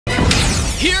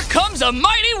Here comes a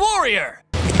mighty warrior!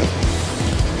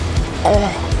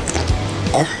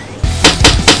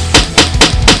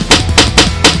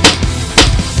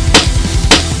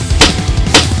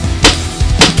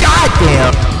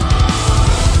 Goddamn!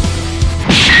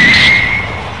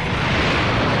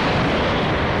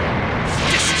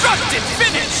 Destructive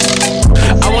finish!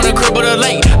 I wanna cripple the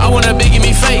lake, I wanna big in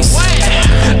me face.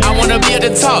 I wanna be at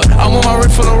the top, I want my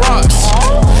roof full of rocks.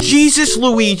 Jesus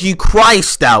Luigi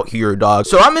Christ out here, dog.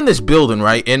 So I'm in this building,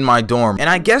 right, in my dorm, and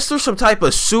I guess there's some type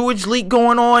of sewage leak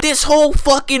going on. This whole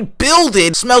fucking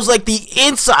building smells like the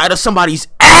inside of somebody's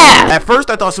ass. At first,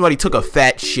 I thought somebody took a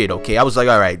fat shit, okay? I was like,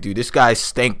 all right, dude, this guy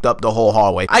stanked up the whole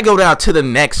hallway. I go down to the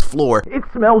next floor. It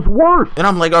smells worse. And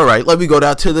I'm like, all right, let me go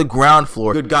down to the ground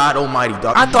floor. Good God almighty,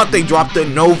 dog. I thought they dropped the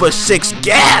Nova 6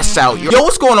 gas out here. Yo,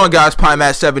 what's going on, guys?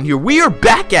 𝕤𝕐𝕚𝕝 here. We are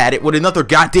back at it with another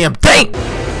goddamn Dank.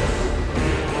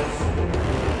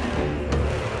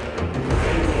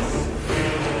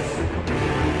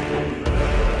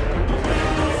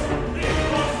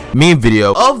 Meme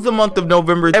video of the month of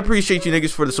November. I appreciate you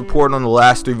niggas for the support on the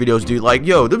last 3 videos, dude. Like,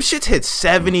 yo, them shits hit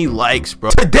 70 likes, bro.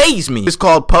 Today's meme is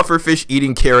called pufferfish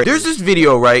eating carrot. There's this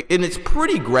video, right, and it's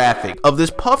pretty graphic, of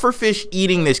this pufferfish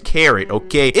eating this carrot,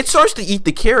 okay? It starts to eat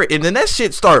the carrot, and then that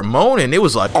shit start moaning. It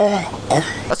was like,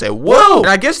 I said, whoa. And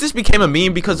I guess this became a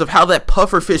meme because of how that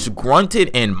pufferfish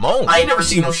grunted and moaned. I ain't never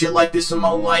seen no shit like this in my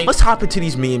life. Let's hop into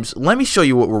these memes. Let me show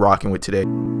you what we're rocking with today.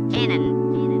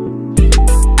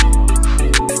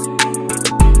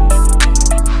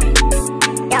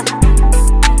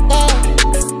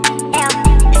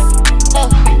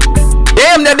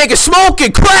 Damn, that nigga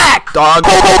smoking crack, dog.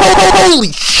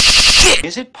 Holy shit.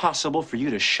 Is it possible for you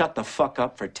to shut the fuck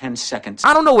up for 10 seconds?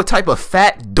 I don't know what type of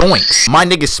fat doinks my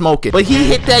nigga smoking, but he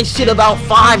hit that shit about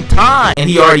 5 times, and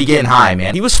he already getting high,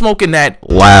 man. He was smoking that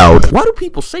loud. Why do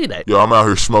people say that? Yo, I'm out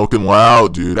here smoking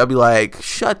loud, dude. I'd be like,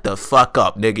 shut the fuck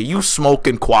up, nigga. You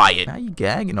smoking quiet. Now you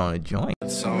gagging on a joint.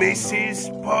 Mrs.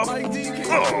 Puff?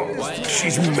 Oh,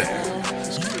 she's married.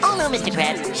 Oh no, Mr.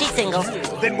 Krabs, she's single.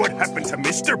 Then what happened to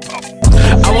Mr. Puff?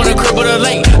 I wanna cripple the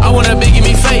lake, I wanna big in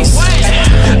me face.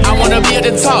 I wanna be at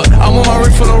the top, I want my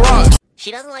roof full of rocks.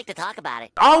 She doesn't like to talk about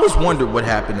it. I always wondered what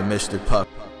happened to Mr. Puff.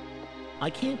 I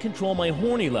can't control my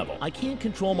horny level. I can't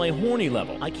control my horny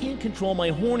level. I can't control my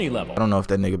horny level. I don't know if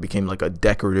that nigga became like a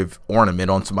decorative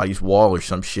ornament on somebody's wall or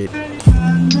some shit.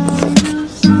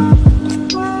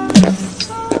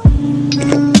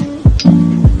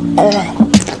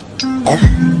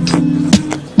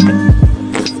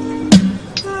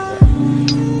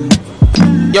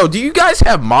 Yo, do you guys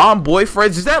have mom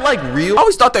boyfriends? Is that like real? I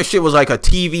always thought that shit was like a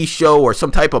TV show or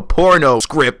some type of porno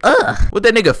script. With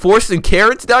that nigga forcing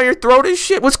carrots down your throat and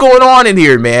shit? What's going on in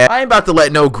here, man? I ain't about to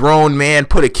let no grown man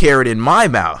put a carrot in my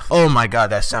mouth. Oh my god,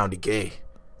 that sounded gay.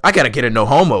 I gotta get a no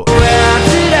homo. Where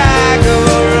did I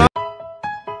go wrong?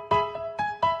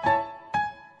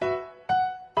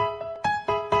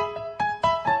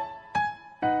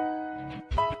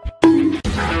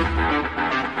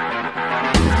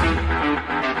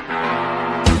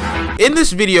 In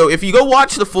this video, if you go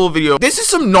watch the full video, this is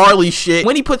some gnarly shit.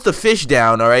 When he puts the fish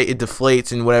down, alright, it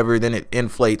deflates and whatever, then it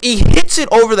inflates. He hits it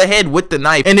over the head with the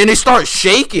knife, and then it starts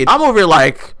shaking. I'm over here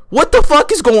like, what the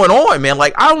fuck is going on, man?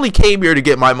 Like, I only came here to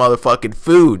get my motherfucking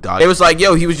food, dog. It was like,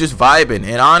 yo, he was just vibing.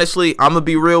 And honestly, I'm gonna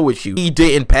be real with you. He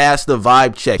didn't pass the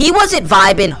vibe check. He wasn't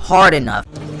vibing hard enough.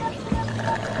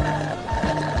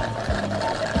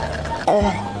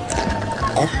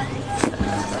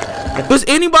 Does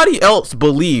anybody else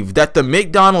believe that the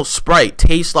McDonald's Sprite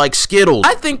tastes like Skittles?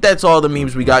 I think that's all the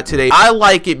memes we got today. I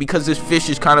like it because this fish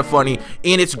is kind of funny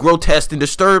and it's grotesque and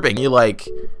disturbing. You're like,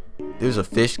 there's a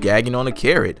fish gagging on a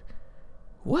carrot.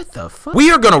 What the fuck? We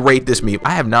are gonna rate this meme.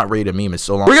 I have not rated a meme in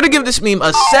so long. We're gonna give this meme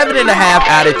a 7.5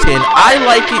 out of 10. I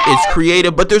like it. It's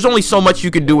creative, but there's only so much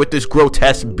you can do with this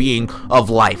grotesque being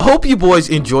of life. I hope you boys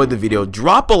enjoyed the video.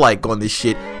 Drop a like on this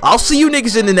shit. I'll see you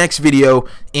niggas in the next video,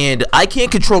 and I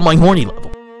can't control my horny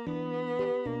level.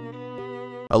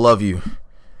 I love you.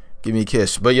 Give me a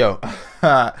kiss. But yo,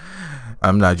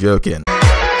 I'm not joking.